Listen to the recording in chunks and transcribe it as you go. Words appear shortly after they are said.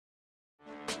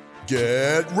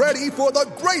Get ready for the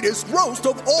greatest roast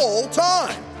of all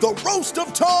time, the Roast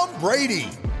of Tom Brady,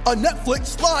 a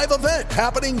Netflix live event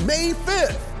happening May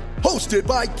 5th. Hosted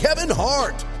by Kevin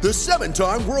Hart, the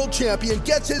 7-time world champion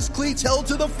gets his cleats held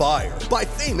to the fire by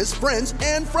famous friends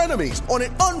and frenemies on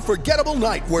an unforgettable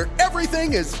night where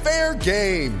everything is fair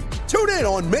game. Tune in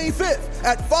on May 5th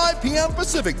at 5 p.m.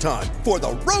 Pacific time for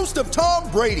the Roast of Tom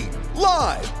Brady,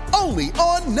 live only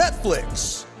on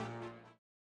Netflix.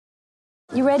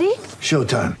 You ready?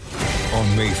 Showtime.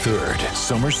 On May 3rd,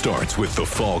 summer starts with The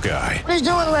Fall Guy. Let's do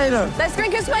it later. Let's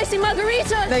drink a spicy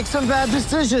margarita. Make some bad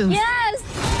decisions. Yes!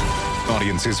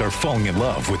 Audiences are falling in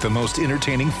love with the most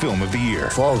entertaining film of the year.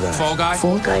 Fall Guy. Fall Guy?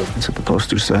 Fall Guy. That's what the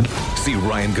poster said. See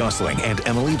Ryan Gosling and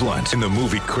Emily Blunt in the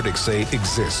movie critics say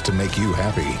exists to make you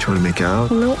happy. Trying to make it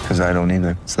out? Nope. Because I don't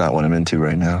either. It's not what I'm into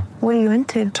right now. What are you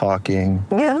into? Talking.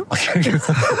 Yeah.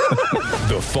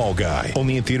 The Fall Guy.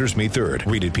 Only in theaters May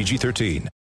 3rd. Rated PG-13.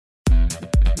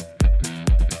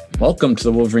 Welcome to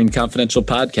the Wolverine Confidential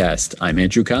Podcast. I'm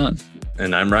Andrew Kahn.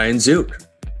 And I'm Ryan Zook.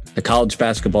 The college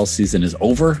basketball season is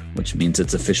over, which means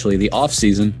it's officially the off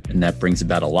season, and that brings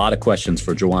about a lot of questions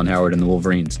for Juwan Howard and the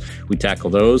Wolverines. We tackle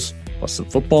those, plus some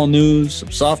football news, some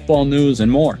softball news, and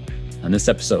more on this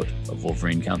episode of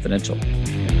Wolverine Confidential.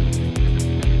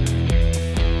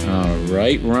 All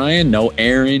right, Ryan, no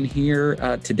Aaron here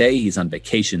today. He's on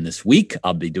vacation this week.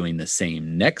 I'll be doing the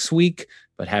same next week,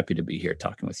 but happy to be here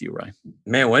talking with you, Ryan.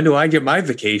 Man, when do I get my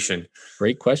vacation?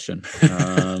 Great question.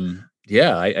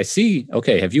 Yeah, I see.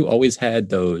 Okay. Have you always had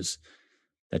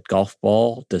that golf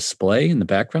ball display in the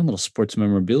background, little sports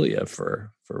memorabilia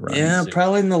for Ryan? Yeah, Zook?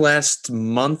 probably in the last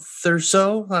month or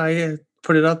so, I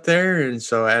put it up there. And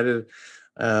so I added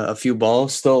a few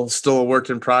balls, still a work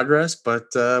in progress, but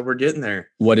we're getting there.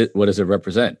 What does it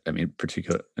represent? I mean,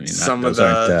 those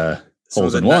aren't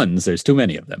holes in ones. There's too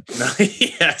many of them.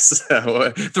 Yes.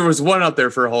 If there was one out there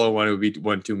for a hole in one, it would be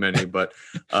one too many. But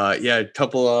yeah, a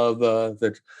couple of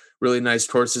the really nice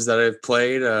courses that I've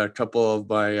played, a couple of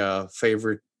my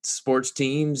favorite sports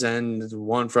teams, and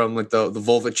one from like the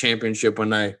Volvo Championship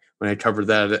when I covered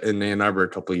that in Ann Arbor a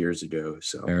couple of years ago.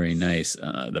 So very nice.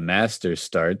 The Masters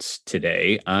starts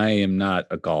today. I am not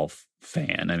a golf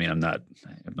fan. I mean, I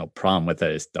have no problem with it.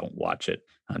 I just don't watch it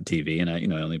on TV, and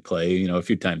I only play, a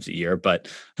few times a year. But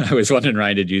I was wondering,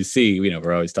 Ryan, did you see,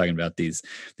 we're always talking about these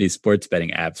sports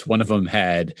betting apps. One of them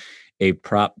had a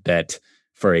prop bet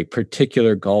for a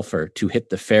particular golfer to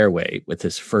hit the fairway with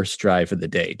his first drive of the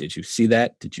day. Did you see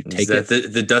that? Did you take it?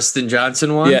 The Dustin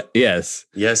Johnson one? Yeah. Yes.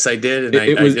 Yes, I did. And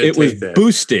it was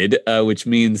boosted, which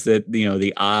means that,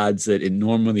 the odds that it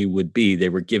normally would be, they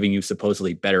were giving you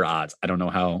supposedly better odds. I don't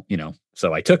know how,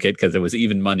 so I took it because it was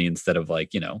even money instead of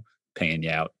paying you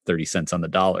out 30 cents on the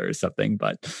dollar or something.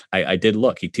 But I did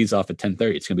look. He tees off at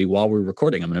 10:30. It's going to be while we're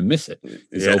recording. I'm going to miss it.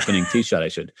 His opening tee shot. I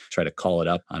should try to call it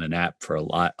up on an app for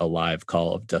a live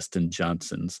call of Dustin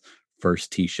Johnson's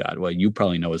first tee shot. Well, you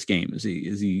probably know his game. Is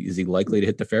he likely to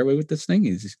hit the fairway with this thing?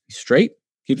 He's straight.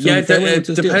 It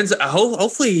depends.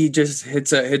 Hopefully he just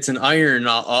hits an iron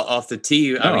off the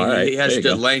tee. He has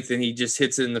good length, and he just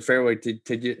hits it in the fairway to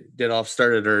get off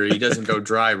started, or he doesn't go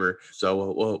driver.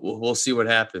 So we'll see what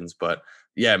happens. But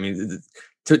yeah, I mean,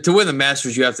 to win the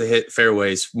Masters, you have to hit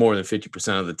fairways more than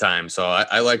 50% of the time. So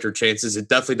I like our chances. It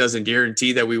definitely doesn't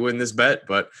guarantee that we win this bet,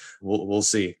 but we'll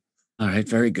see. All right,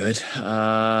 very good.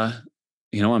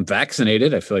 I'm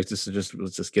vaccinated. I feel like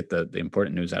let's just get the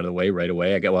important news out of the way right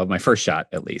away. I got my first shot,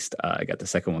 at least. I got the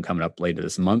second one coming up later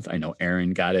this month. I know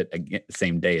Aaron got it again, the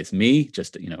same day as me,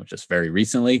 just very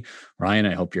recently. Ryan,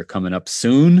 I hope you're coming up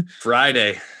soon.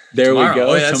 Friday. There tomorrow. we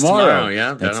go. Oh, yeah, tomorrow.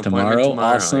 Yeah. That's tomorrow.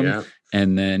 Awesome. Yeah.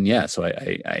 And then, so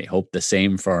I hope the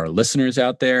same for our listeners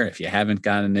out there. If you haven't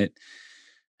gotten it,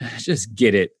 just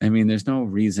get it. I mean, there's no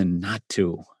reason not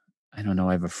to. I don't know.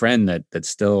 I have a friend that's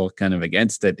still kind of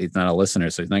against it. He's not a listener,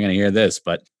 so he's not going to hear this.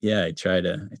 But yeah, I try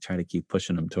to keep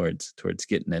pushing him towards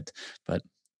getting it. But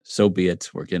so be it.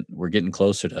 We're getting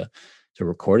closer to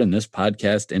recording this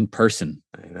podcast in person.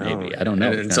 I know. Maybe. I don't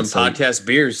know. And some podcast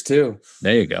beers too.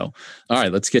 There you go. All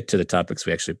right, let's get to the topics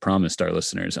we actually promised our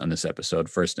listeners on this episode.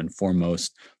 First and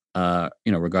foremost,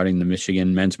 regarding the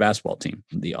Michigan men's basketball team,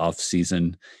 the off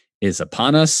season is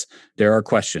upon us. There are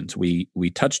questions. We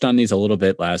touched on these a little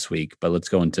bit last week, but let's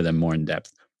go into them more in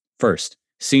depth. First,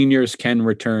 seniors can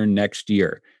return next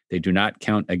year. They do not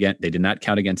count again. They did not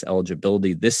count against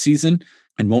eligibility this season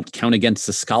and won't count against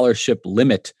the scholarship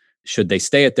limit should they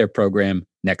stay at their program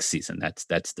next season. That's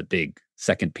the big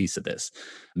second piece of this.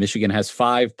 Michigan has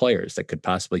 5 players that could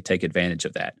possibly take advantage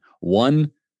of that.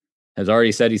 One has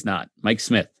already said he's not. Mike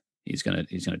Smith. He's gonna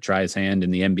try his hand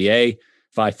in the NBA.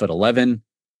 5'11",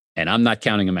 And I'm not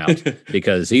counting him out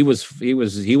because he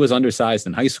was undersized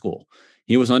in high school.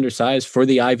 He was undersized for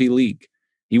the Ivy League.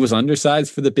 He was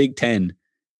undersized for the Big Ten,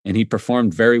 and he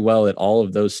performed very well at all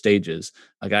of those stages.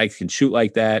 A guy can shoot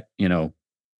like that,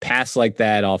 pass like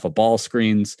that off of ball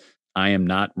screens. I am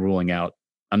not ruling out.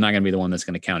 I'm not going to be the one that's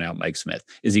going to count out Mike Smith.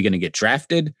 Is he going to get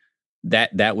drafted?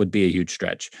 That would be a huge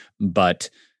stretch, but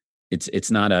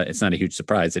it's not a huge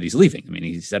surprise that he's leaving. I mean,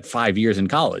 he's had 5 years in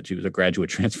college. He was a graduate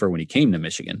transfer when he came to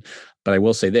Michigan. But I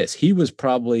will say this: he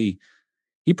probably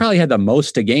had the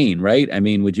most to gain, right? I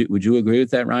mean, would you agree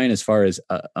with that, Ryan? As far as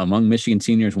among Michigan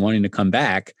seniors wanting to come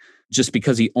back, just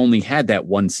because he only had that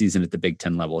one season at the Big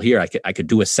Ten level. Here, I could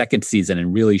do a second season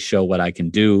and really show what I can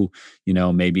do.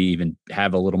 Maybe even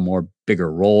have a little more bigger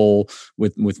role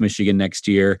with Michigan next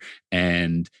year,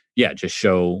 and just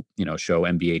show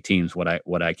NBA teams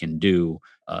what I can do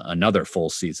another full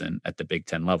season at the Big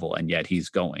Ten level. And yet he's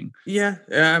going. Yeah.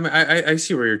 I mean, I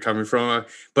see where you're coming from,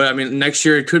 but I mean, next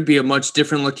year it could be a much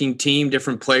different looking team,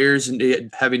 different players,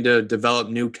 and having to develop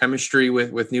new chemistry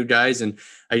with new guys. And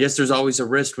I guess there's always a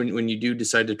risk when you do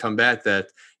decide to come back that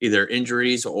either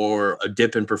injuries or a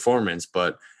dip in performance.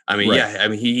 But I mean, right. I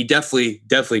mean, he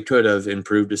definitely could have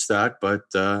improved his stock, but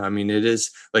I mean, it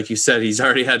is, like you said, he's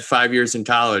already had 5 years in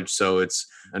college. So it's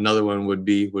another one would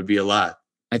be a lot.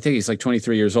 I think he's like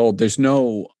 23 years old. There's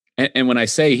no, and when I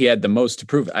say he had the most to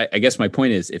prove, I guess my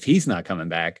point is, if he's not coming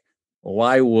back,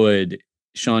 why would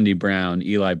Chaundee Brown,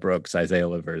 Eli Brooks, Isaiah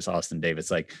Livers, Austin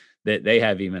Davis, like they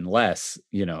have even less,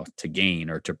 to gain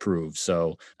or to prove.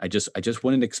 So I just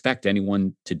wouldn't expect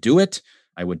anyone to do it.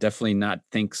 I would definitely not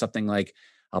think something like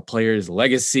a player's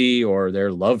legacy or their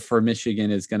love for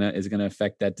Michigan is gonna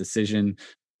affect that decision.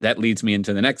 That leads me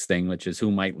into the next thing, which is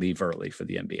who might leave early for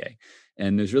the NBA.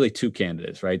 And there's really two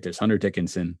candidates, right? There's Hunter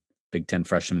Dickinson, Big Ten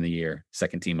Freshman of the Year,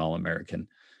 second team All-American.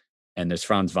 And there's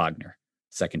Franz Wagner,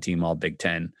 second team All Big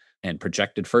Ten, and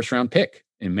projected first round pick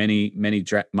in many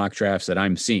mock drafts that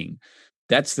I'm seeing.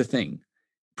 That's the thing.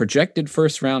 Projected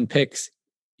first round picks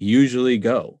usually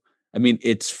go. I mean,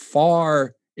 it's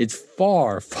far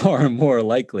more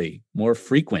likely, more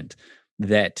frequent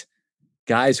that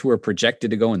guys who are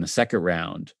projected to go in the second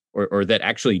round or that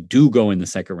actually do go in the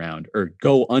second round or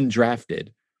go undrafted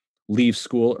leave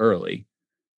school early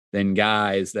than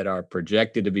guys that are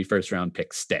projected to be first round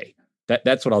picks stay.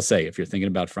 That's what I'll say. If you're thinking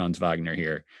about Franz Wagner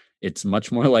here, it's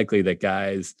much more likely that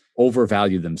guys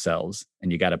overvalue themselves,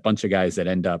 and you got a bunch of guys that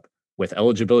end up with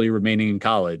eligibility remaining in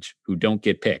college who don't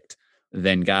get picked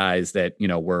than guys that,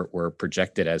 were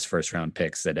projected as first round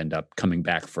picks that end up coming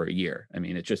back for a year. I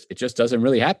mean, it just doesn't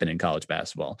really happen in college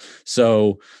basketball.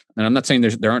 So, and I'm not saying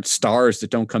there aren't stars that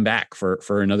don't come back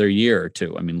for another year or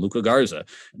two. I mean, Luka Garza,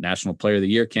 National Player of the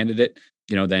Year candidate,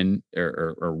 then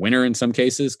or winner in some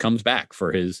cases, comes back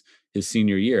for his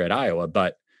senior year at Iowa,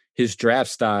 but his draft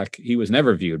stock, he was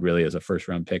never viewed really as a first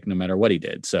round pick, no matter what he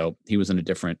did. So he was in a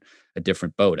different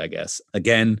boat, I guess.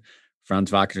 Again, Franz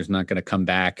Wagner's not going to come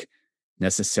back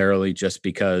necessarily just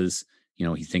because,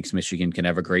 he thinks Michigan can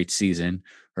have a great season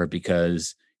or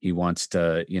because he wants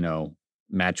to,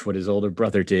 match what his older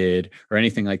brother did or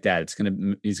anything like that.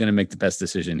 He's going to make the best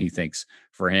decision he thinks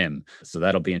for him. So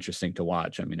that'll be interesting to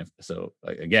watch. I mean,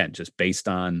 again, just based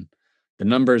on the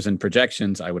numbers and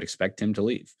projections, I would expect him to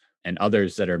leave. And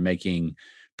others that are making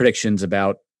predictions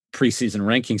about preseason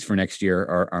rankings for next year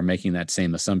are making that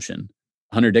same assumption.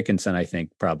 Hunter Dickinson, I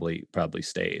think, probably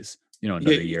stays,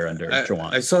 another year under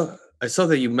Juwan. I saw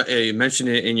that you mentioned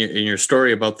it in your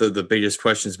story about the biggest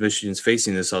questions Michigan's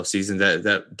facing this offseason,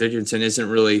 that Dickinson isn't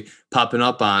really popping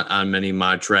up on many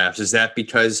mock drafts. Is that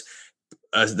because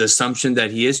the assumption that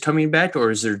he is coming back,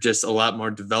 or is there just a lot more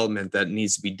development that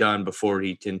needs to be done before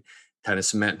he can kind of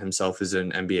cement himself as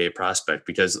an NBA prospect?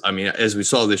 Because, I mean, as we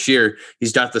saw this year,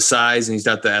 he's got the size and he's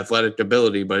got the athletic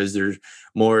ability, but is there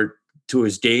more to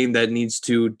his game that needs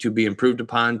to be improved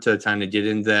upon to kind of get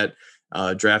into that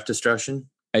draft discussion?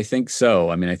 I think so.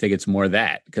 I mean, I think it's more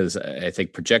that, because I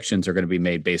think projections are going to be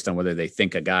made based on whether they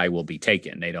think a guy will be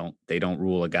taken. They don't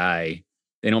rule a guy.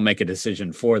 They don't make a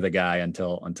decision for the guy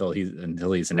until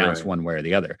he's announced one way or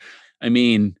the other. I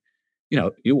mean,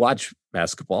 you watch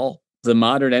basketball. The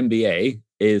modern NBA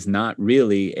is not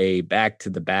really a back to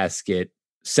the basket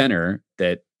center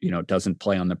that, doesn't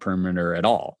play on the perimeter at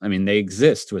all. I mean, they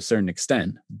exist to a certain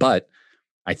extent, but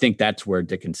I think that's where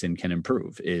Dickinson can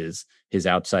improve, is his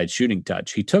outside shooting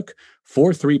touch. He took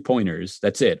 4 3-pointers.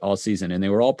 That's it all season. And they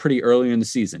were all pretty early in the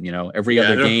season, every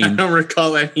other game. I don't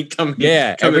recall any coming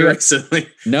recently.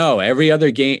 No, every other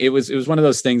game. It was one of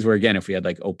those things where, again, if we had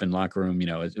like open locker room,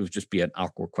 it would just be an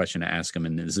awkward question to ask him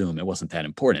in the Zoom. It wasn't that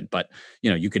important, but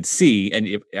you could see,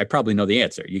 and I probably know the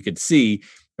answer. You could see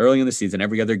early in the season,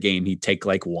 every other game, he'd take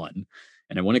like one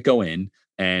and it wouldn't go in.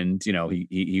 And,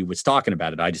 he was talking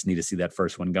about it. I just need to see that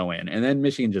first one go in. And then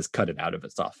Michigan just cut it out of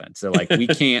its offense. So like, we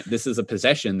can't, this is a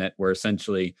possession that we're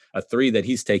essentially a 3 that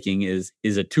he's taking is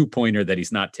a 2-pointer that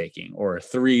he's not taking, or a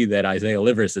 3 that Isaiah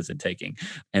Livers isn't taking.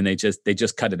 And they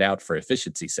just cut it out for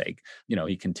efficiency's sake.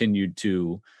 He continued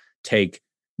to take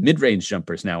mid-range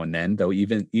jumpers now and then, though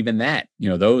even that,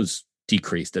 those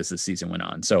decreased as the season went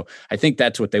on. So I think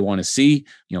that's what they want to see.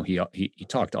 He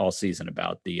talked all season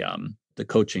about the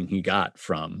coaching he got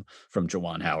from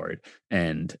Juwan Howard.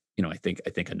 And, I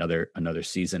think another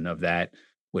season of that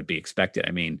would be expected.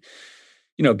 I mean,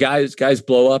 guys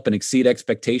blow up and exceed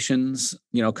expectations,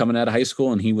 coming out of high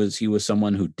school. And he was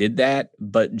someone who did that.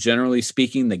 But generally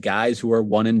speaking, the guys who are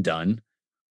one and done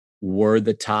were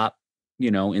the top,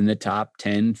 in the top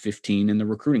 10, 15 in the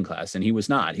recruiting class. And he was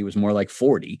not. He was more like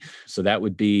 40. So that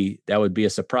would be a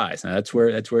surprise. Now that's where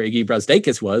Iggy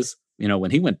Brazdeikis was,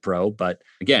 when he went pro. But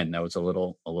again, that was a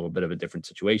little bit of a different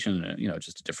situation,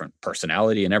 just a different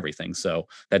personality and everything. So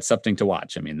that's something to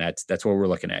watch. I mean, that's what we're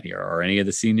looking at here. Are any of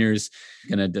the seniors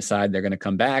going to decide they're going to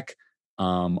come back?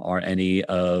 Are any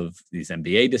of these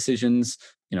NBA decisions,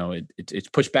 it's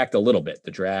pushed back a little bit. The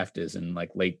draft is in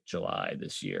like late July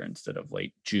this year instead of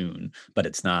late June, but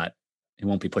it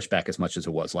won't be pushed back as much as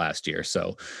it was last year.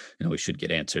 So, we should get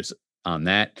answers on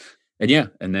that.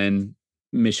 And then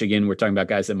Michigan, we're talking about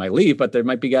guys that might leave, but there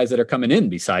might be guys that are coming in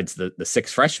besides the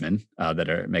 6 freshmen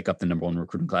that make up the number 1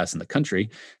 recruiting class in the country.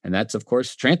 And that's, of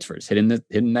course, transfers hitting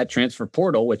that transfer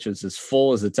portal, which is as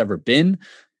full as it's ever been.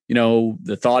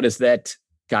 The thought is that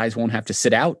guys won't have to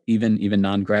sit out, even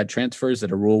non-grad transfers,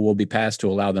 that a rule will be passed to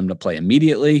allow them to play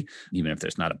immediately. Even if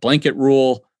there's not a blanket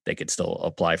rule, they could still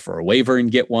apply for a waiver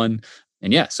and get one.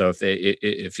 And so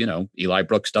if Eli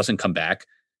Brooks doesn't come back,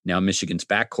 now Michigan's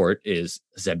backcourt is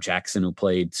Zeb Jackson, who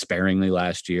played sparingly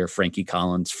last year, Frankie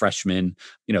Collins, freshman,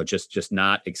 just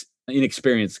not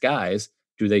inexperienced guys.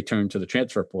 Do they turn to the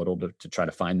transfer portal to try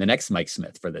to find the next Mike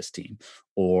Smith for this team?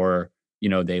 Or,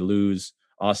 they lose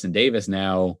Austin Davis.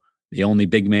 Now the only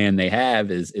big man they have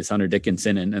is Hunter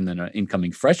Dickinson and then an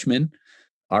incoming freshman.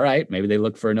 All right, maybe they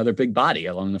look for another big body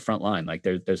along the front line. Like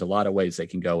there's a lot of ways they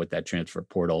can go with that transfer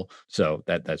portal. So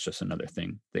that's just another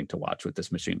thing to watch with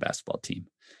this Michigan basketball team.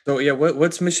 So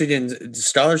what's Michigan's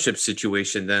scholarship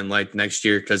situation then like next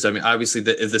year? Because I mean, obviously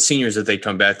the seniors, if they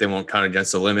come back, they won't count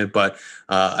against the limit. But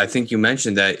I think you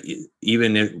mentioned that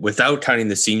even without counting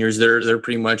the seniors, they're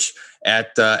pretty much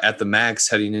at the max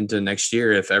heading into next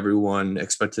year if everyone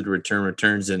expected to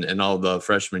returns and all the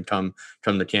freshmen come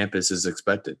to campus as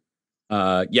expected.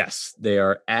 Yes, they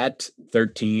are at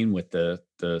 13 with the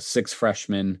 6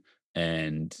 freshmen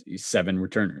and 7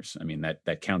 returners. I mean,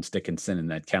 that counts Dickinson and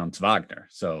that counts Wagner.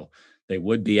 So they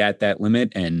would be at that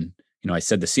limit. And, I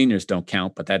said the seniors don't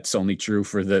count, but that's only true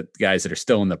for the guys that are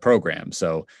still in the program.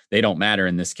 So they don't matter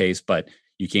in this case, but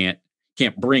you can't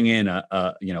bring in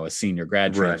a senior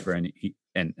grad transfer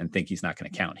and think he's not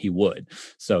going to count. He would.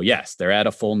 So yes, they're at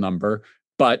a full number,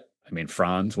 but I mean,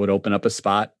 Franz would open up a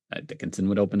spot. Dickinson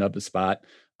would open up a spot.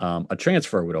 A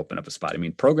transfer would open up a spot. I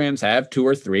mean, programs have 2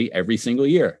 or 3 every single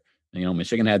year.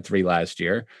 Michigan had 3 last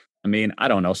year. I mean, I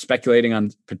don't know. Speculating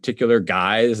on particular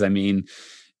guys, I mean,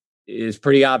 is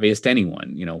pretty obvious to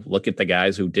anyone. Look at the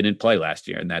guys who didn't play last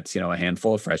year, and that's, a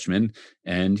handful of freshmen.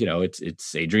 And,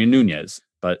 it's Adrian Nunez.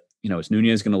 But, is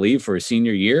Nunez going to leave for his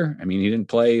senior year? I mean, he didn't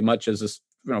play much as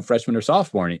a freshman or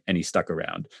sophomore, and he stuck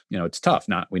around. It's tough.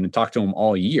 We didn't talk to him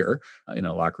all year.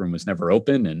 Locker room was never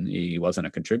open, and he wasn't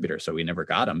a contributor, so we never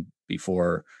got him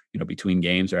before, between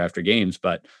games or after games.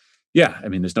 But yeah, I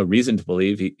mean, there's no reason to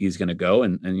believe he's going to go,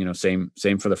 and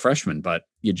same for the freshmen. But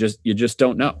you just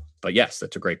don't know. But yes,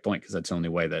 that's a great point, because that's the only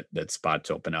way that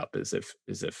spots open up is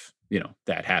if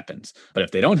that happens. But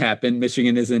if they don't happen,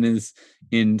 Michigan isn't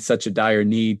in such a dire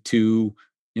need to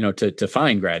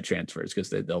find grad transfers, because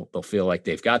they'll feel like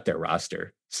they've got their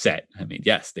roster set. I mean,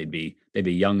 yes, they'd be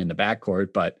young in the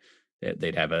backcourt, but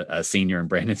they'd have a senior in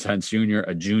Brandon Sons Jr.,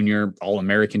 a junior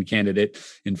All-American candidate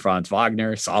in Franz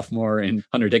Wagner, sophomore in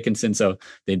Hunter Dickinson. So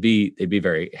they'd be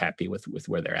very happy with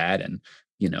where they're at. And,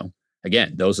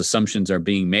 again, those assumptions are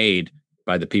being made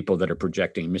by the people that are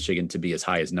projecting Michigan to be as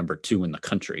high as number 2 in the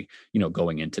country,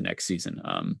 going into next season.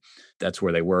 That's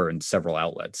where they were in several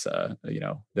outlets,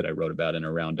 that I wrote about in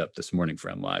a roundup this morning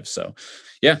for MLive. So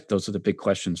yeah, those are the big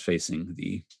questions facing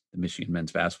the Michigan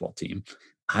men's basketball team.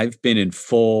 I've been in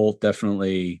full,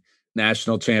 definitely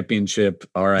national championship.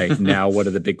 All right. Now, what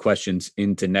are the big questions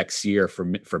into next year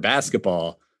for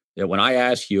basketball? when I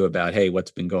ask you about, hey,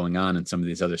 what's been going on in some of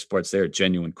these other sports, they're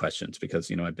genuine questions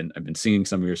because, I've been seeing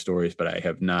some of your stories, but I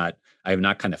have not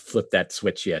kind of flipped that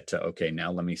switch yet to, okay,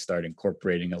 now let me start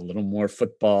incorporating a little more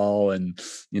football and,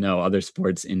 other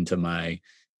sports into my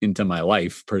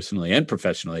life personally and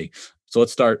professionally. So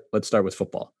let's start with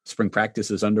football. Spring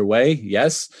practice is underway.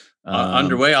 Yes.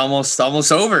 Underway, almost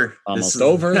over.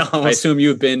 Over. I assume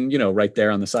you've been, right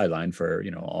there on the sideline for,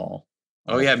 all.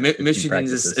 Oh yeah, Michigan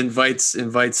just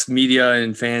invites media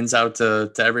and fans out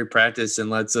to every practice and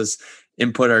lets us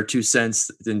input our 2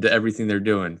 cents into everything they're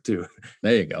doing too.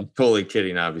 There you go. Totally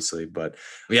kidding, obviously, but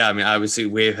yeah, I mean, obviously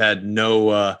we've had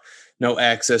no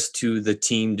access to the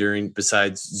team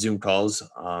besides Zoom calls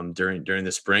during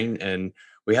the spring, and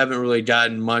we haven't really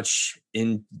gotten much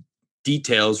in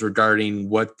details regarding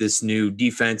what this new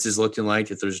defense is looking like,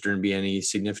 if there's going to be any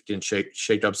significant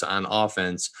shakeups on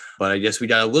offense. But I guess we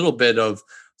got a little bit of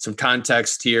some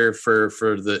context here for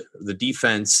the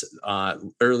defense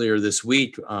earlier this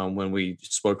week when we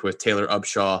spoke with Taylor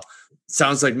Upshaw.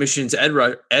 Sounds like Michigan's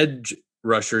edge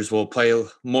rushers will play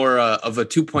more of a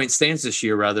 2-point stance this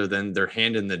year rather than their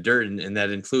hand in the dirt, and that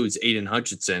includes Aiden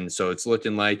Hutchinson. So it's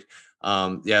looking like,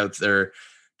 they're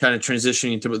kind of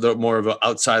transitioning to more of an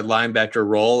outside linebacker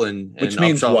role,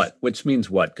 which means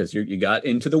what? Because you got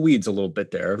into the weeds a little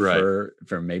bit there, right,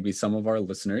 for maybe some of our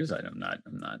listeners. I'm not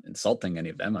insulting any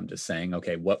of them. I'm just saying,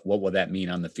 okay, what will that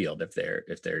mean on the field if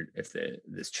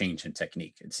this change in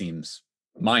technique? It seems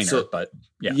minor, but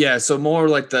yeah. So more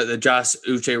like the Josh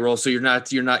Uche role. So you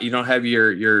don't have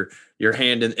your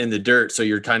hand in the dirt. So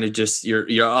you're kind of just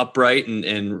you're upright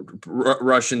and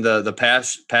rushing the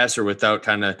passer without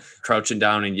kind of crouching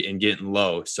down and getting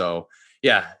low. So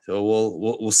yeah, so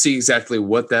we'll see exactly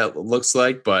what that looks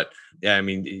like. But yeah, I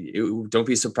mean, don't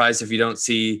be surprised if you don't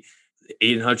see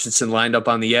Aiden Hutchinson lined up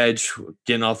on the edge,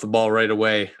 getting off the ball right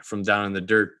away from down in the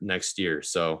dirt next year.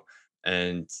 So,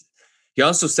 and he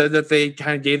also said that they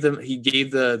kind of gave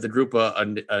the group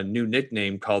a new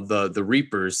nickname called the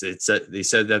Reapers. They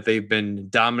said that they've been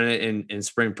dominant in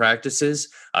spring practices.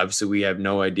 Obviously, we have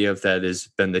no idea if that has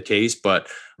been the case, but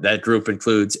that group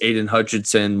includes Aiden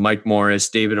Hutchinson, Mike Morris,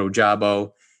 David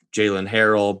Ojabo, Jalen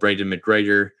Harrell, Braden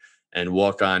McGregor, and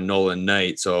walk-on Nolan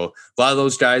Knight. So a lot of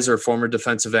those guys are former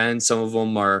defensive ends. Some of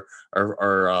them are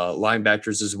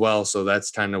linebackers as well. So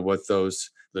that's kind of what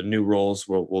the new roles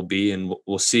will be, and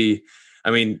we'll see. I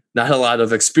mean, not a lot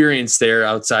of experience there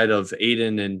outside of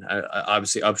Aiden, and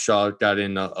obviously Upshaw got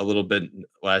in a little bit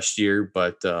last year,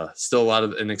 but still a lot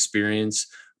of inexperience.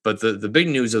 But the big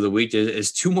news of the week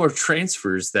is 2 more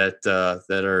transfers that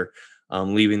are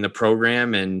leaving the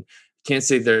program, and can't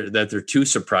say that they're too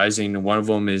surprising. One of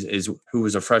them is who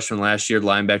was a freshman last year,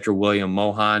 linebacker William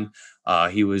Mohan.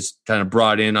 He was kind of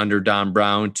brought in under Don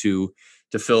Brown to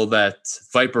fill that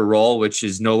Viper role, which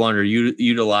is no longer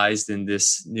utilized in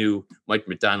this new Mike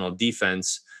McDonald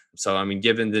defense. So, I mean,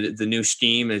 given the new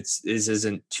scheme, it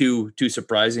isn't too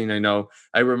surprising.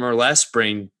 I remember last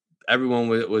spring, everyone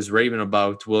was raving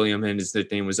about William, and his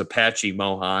nickname was Apache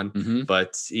Mohan,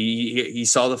 but he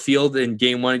saw the field in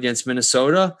game 1 against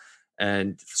Minnesota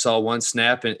and saw 1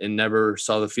 snap and never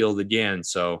saw the field again.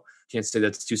 So can't say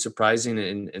that's too surprising.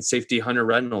 And safety Hunter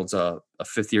Reynolds, a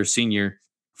 5th-year senior,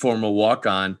 former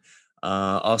walk-on,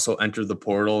 also entered the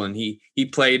portal, and he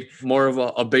played more of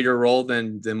a bigger role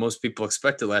than most people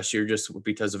expected last year, just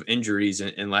because of injuries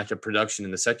and lack of production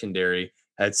in the secondary.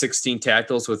 Had 16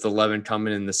 tackles with 11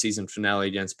 coming in the season finale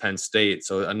against Penn State.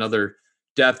 So another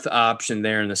depth option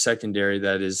there in the secondary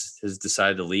that has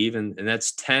decided to leave, and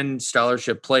that's 10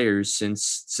 scholarship players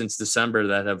since December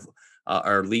that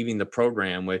are leaving the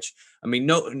program. Which, I mean,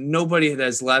 nobody that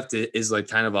has left is like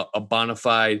kind of a bona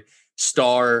fide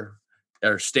star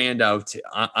or standout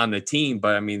on the team,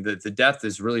 but I mean the depth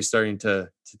is really starting to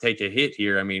take a hit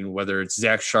here. I mean, whether it's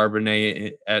Zach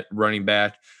Charbonnet at running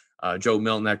back, Joe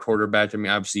Milton at quarterback. I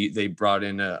mean, obviously they brought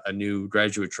in a new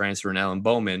graduate transfer in Alan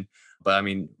Bowman, but I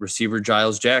mean, receiver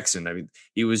Giles Jackson. I mean,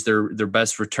 he was their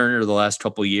best returner the last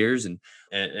couple of years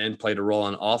and played a role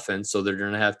on offense. So they're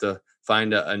going to have to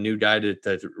find a new guy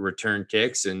to return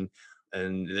kicks, and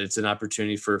it's an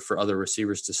opportunity for other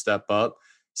receivers to step up.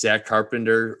 Zach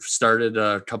Carpenter started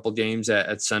a couple games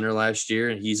at center last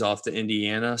year, and he's off to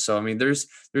Indiana. So, I mean, there's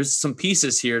some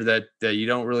pieces here that you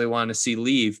don't really want to see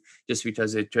leave just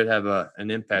because it could have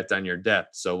an impact on your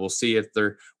depth. So we'll see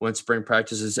when spring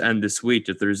practices end this week,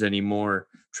 if there's any more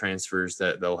transfers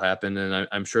that'll happen, and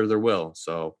I'm sure there will.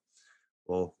 So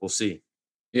we'll see.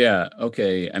 Yeah.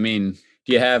 Okay. I mean,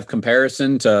 Do you have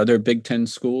comparison to other Big Ten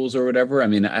schools or whatever? I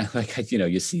mean,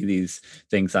 you see these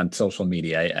things on social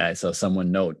media. I saw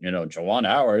someone note, Juwan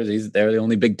Howard, they're the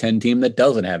only Big Ten team that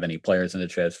doesn't have any players in the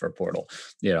transfer portal.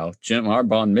 Jim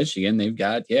Harbaugh in Michigan, they've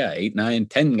got 8, 9,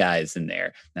 10 guys in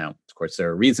there. Now, of course, there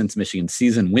are reasons Michigan's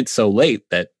season went so late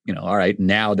that, all right,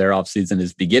 now their offseason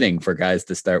is beginning for guys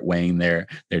to start weighing their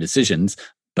decisions.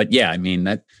 But yeah, I mean,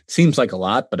 that seems like a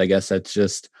lot, but I guess that's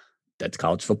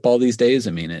college football these days.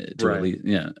 I mean,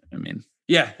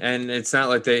 Yeah, and it's not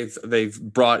like they've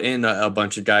brought in a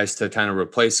bunch of guys to kind of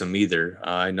replace them either.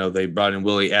 I know they brought in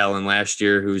Willie Allen last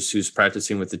year, who's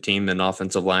practicing with the team, an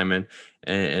offensive lineman,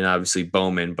 and obviously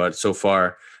Bowman. But so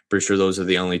far, pretty sure those are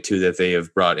the only 2 that they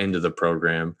have brought into the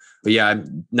program. But yeah,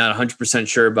 I'm not 100%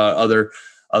 sure about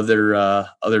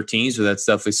other teams, but that's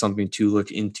definitely something to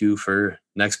look into for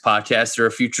next podcast or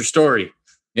a future story.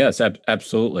 Yes,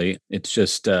 absolutely. It's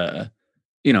just, they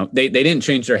didn't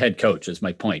change their head coach is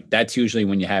my point. That's usually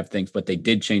when you have things, but they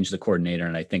did change the coordinator.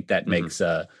 And I think that makes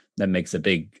a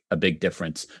big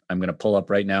difference. I'm going to pull up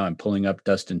right now. I'm pulling up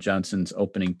Dustin Johnson's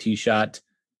opening tee shot,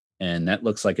 and that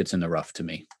looks like it's in the rough to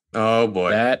me. Oh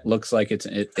boy. That looks like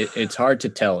it's hard to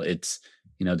tell. It's,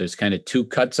 there's kind of 2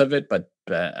 cuts of it, but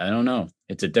I don't know.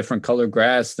 It's a different color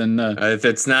grass than if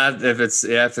it's a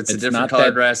different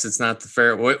color grass, it's not the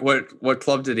fair. What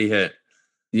club did he hit?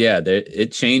 Yeah,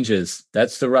 it changes.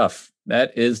 That's the rough.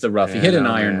 That is the rough. He hit an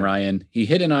iron, man. Ryan. He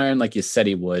hit an iron like you said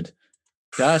he would.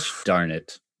 Gosh darn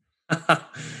it.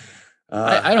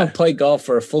 I don't play golf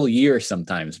for a full year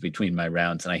sometimes between my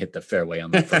rounds, and I hit the fairway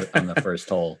on the first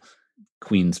hole.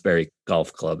 Queensberry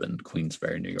Golf Club in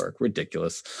Queensberry, New York.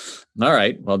 Ridiculous. All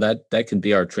right. Well, that can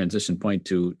be our transition point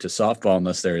to softball,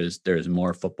 unless there is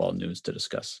more football news to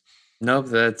discuss. Nope,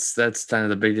 that's kind of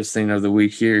the biggest thing of the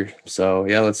week here. So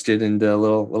yeah, let's get into a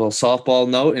little softball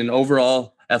note and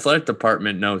overall athletic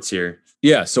department notes here.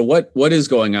 Yeah. So what is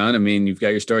going on? I mean, you've got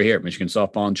your story here. Michigan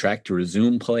softball on track to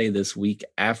resume play this week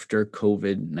after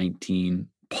COVID-19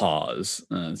 pause.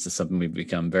 This is something we've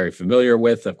become very familiar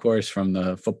with, of course, from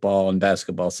the football and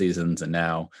basketball seasons, and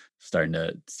now starting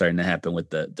to happen with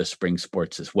the spring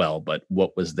sports as well. But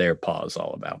what was their pause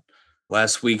all about?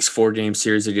 Last week's 4-game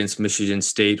series against Michigan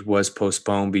State was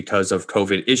postponed because of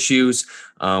COVID issues.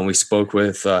 We spoke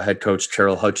with head coach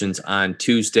Carol Hutchins on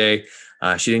Tuesday.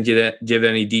 She didn't give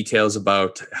any details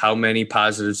about how many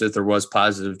positives, if there was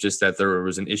positive, just that there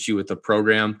was an issue with the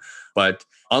program. But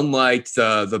unlike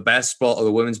the basketball or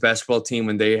the women's basketball team,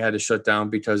 when they had to shut down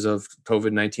because of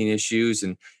COVID-19 issues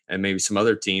and maybe some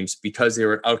other teams, because they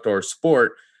were an outdoor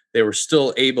sport, they were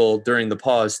still able during the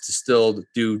pause to still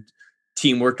do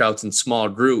team workouts in small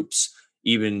groups,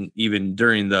 even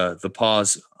during the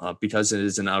pause, because it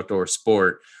is an outdoor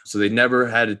sport. So they never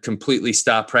had to completely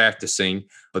stop practicing,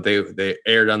 but they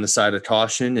erred on the side of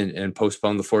caution and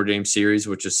postponed the 4-game series,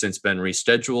 which has since been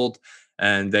rescheduled.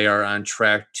 And they are on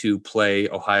track to play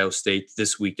Ohio State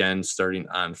this weekend, starting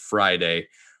on Friday.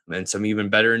 And some even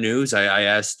better news, I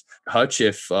asked Hutch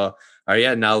if, now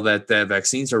that the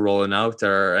vaccines are rolling out,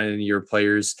 are any of your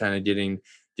players kind of getting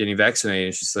vaccinated?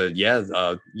 And she said,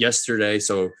 yesterday,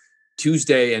 so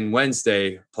Tuesday and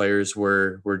Wednesday, players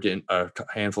were getting, a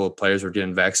handful of players were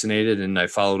getting vaccinated. And I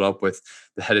followed up with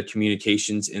the head of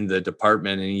communications in the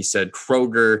department, and he said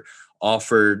Kroger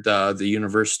offered the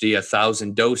university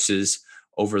 1,000 doses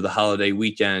over the holiday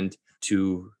weekend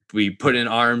to be put in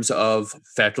arms of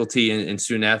faculty and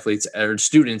student athletes or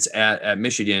students at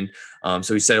Michigan.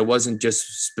 So he said it wasn't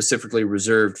just specifically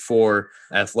reserved for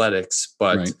athletics,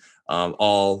 but right.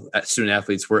 All student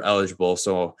athletes were eligible.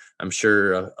 So I'm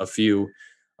sure a few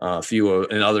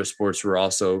in other sports were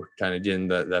also kind of getting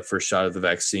that first shot of the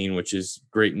vaccine, which is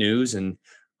great news. And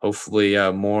hopefully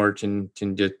more can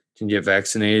get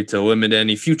vaccinated to limit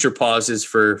any future pauses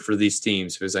for these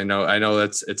teams, because I know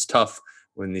it's tough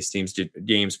when these teams get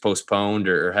games postponed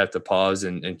or have to pause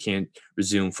and can't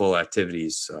resume full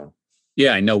activities. So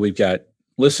yeah, I know we've got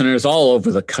listeners all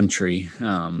over the country.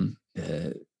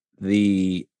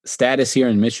 The status here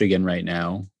in Michigan right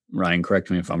now, Ryan,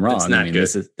 correct me if I'm wrong. It's not good.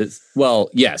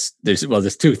 Yes,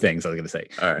 there's 2 things I was going to say.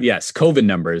 All right. Yes, COVID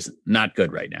numbers, not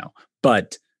good right now,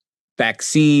 but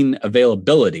vaccine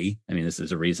availability, I mean, this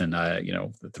is a reason,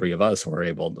 the 3 of us were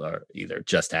able to either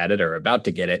just had it or about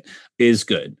to get it, is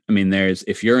good. I mean,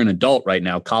 if you're an adult right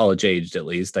now, college aged at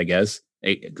least, I guess,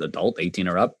 adult 18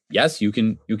 or up, yes, you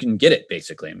can get it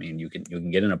basically. I mean, you can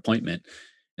get an appointment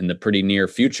in the pretty near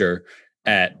future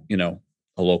at,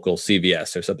 a local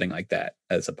CVS or something like that,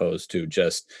 as opposed to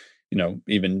just,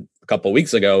 even a couple of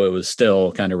weeks ago, it was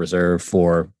still kind of reserved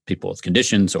for people with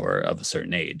conditions or of a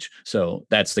certain age. So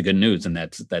that's the good news. And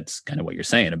that's kind of what you're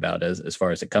saying about as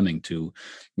far as it coming to,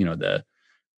 the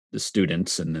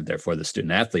students and therefore the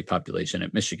student athlete population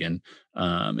at Michigan.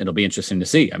 It'll be interesting to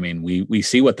see. I mean, we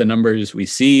see what the numbers, we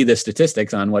see the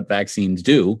statistics on what vaccines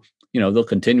do. They'll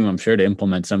continue, I'm sure, to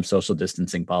implement some social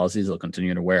distancing policies. They'll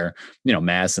continue to wear,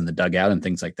 masks in the dugout and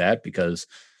things like that, because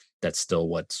that's still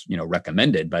what's,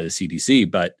 recommended by the CDC.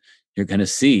 But you're going to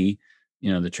see,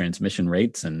 the transmission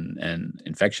rates and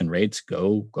infection rates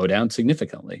go down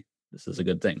significantly. This is a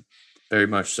good thing. Very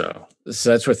much so. So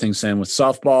that's where things stand with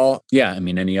softball. Yeah, I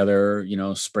mean, any other,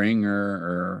 spring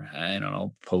or I don't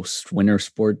know, post-winter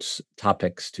sports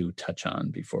topics to touch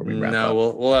on before we wrap up?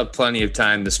 No, we'll have plenty of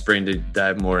time this spring to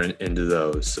dive more into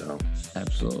those. So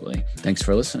absolutely. Thanks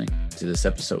for listening to this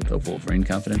episode of Wolverine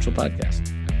Confidential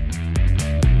Podcast.